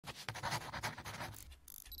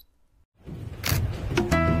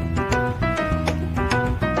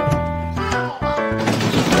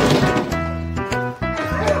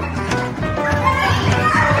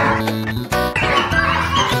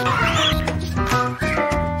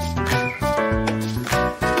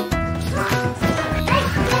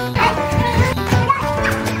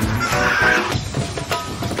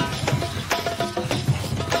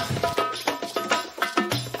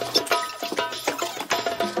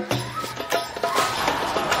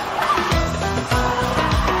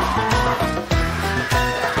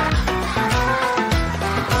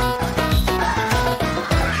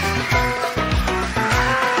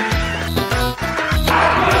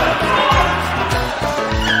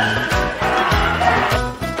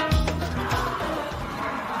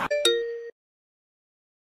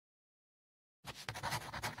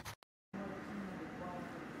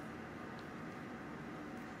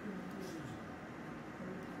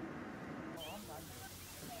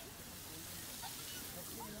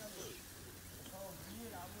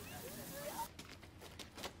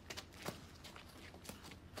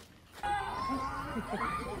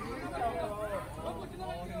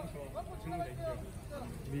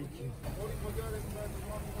자,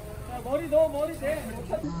 머리 넣어, 머리 대.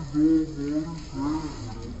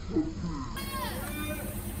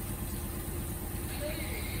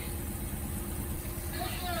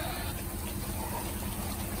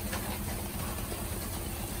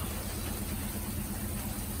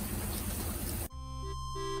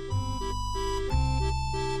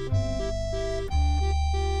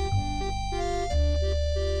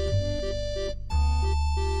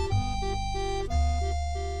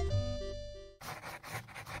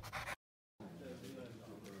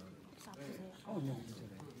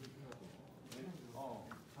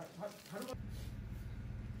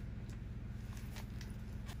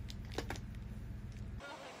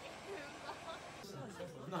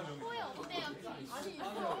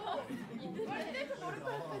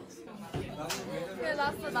 그래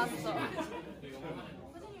났어.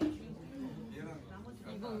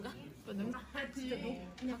 이건가? 진짜 너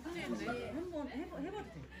그냥 꽂는데 한번 해봐도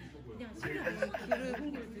돼. 그냥 신경 안 쓰고 귀를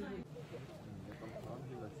흥기를 들고.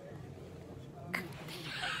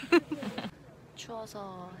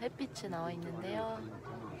 추워서 햇빛이 나와 있는데요.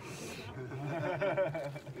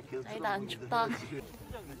 아니다, 안 춥다.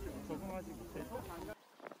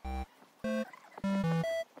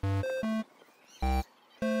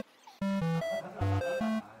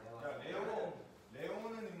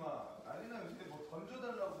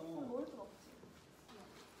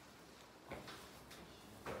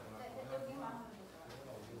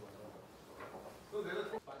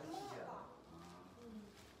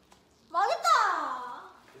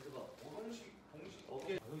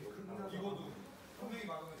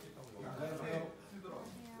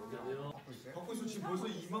 갖고 있어. 지금 벌써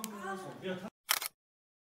이만큼 했어.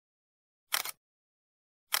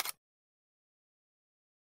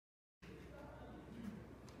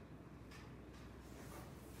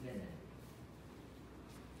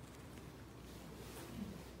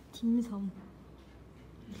 딤섬.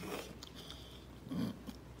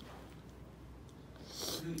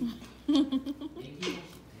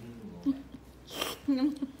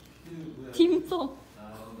 딤섬.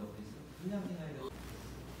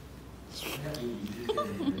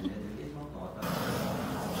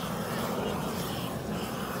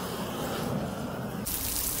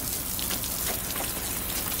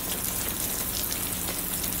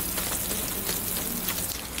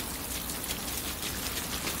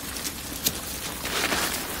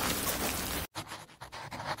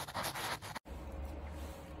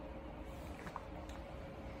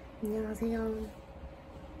 안녕하세요.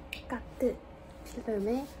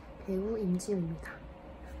 까뜨필름의 배우 임지우입니다.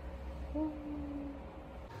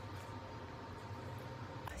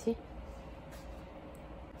 다시.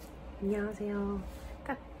 안녕하세요.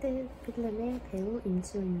 까뜨필름의 배우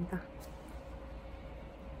임지우입니다.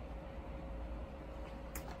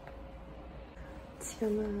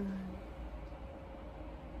 지금은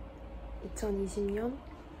 2020년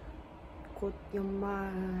곧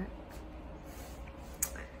연말.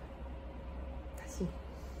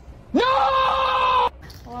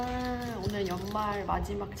 와, 오늘 연말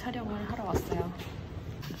마지막 촬영을 하러 왔어요.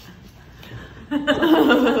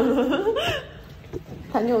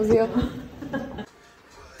 다녀오세요.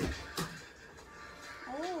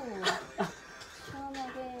 오,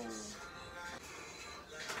 시원하게.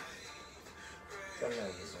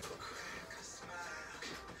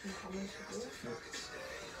 감으시고.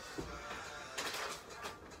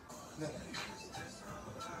 네.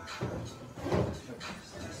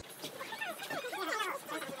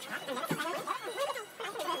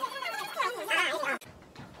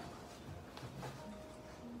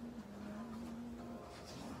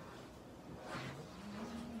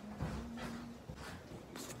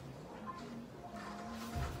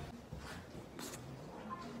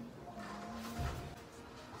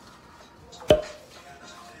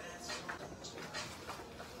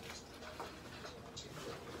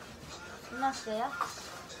 끝났어요?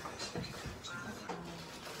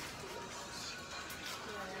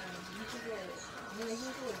 눈에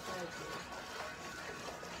힘주고 있어야지.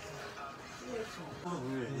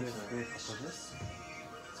 왜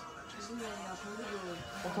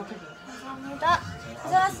바꿔줘? 감사합니다.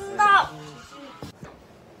 고생하셨습니다.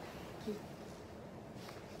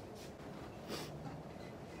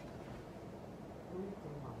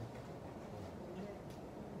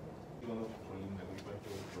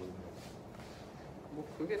 뭐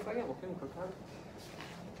그게 싸게 먹히면 그렇게 하지.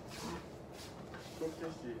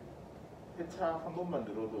 소세지 회차 한 번만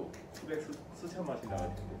늘어도 술에 스차 맛이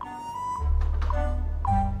나갈 텐데.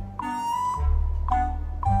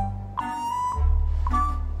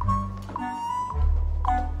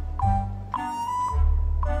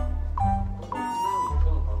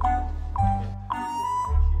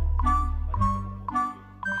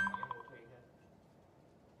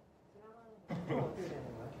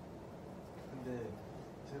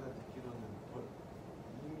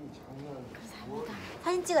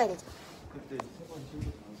 사진 찍어야 되죠. 그때 세번 친구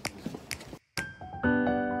다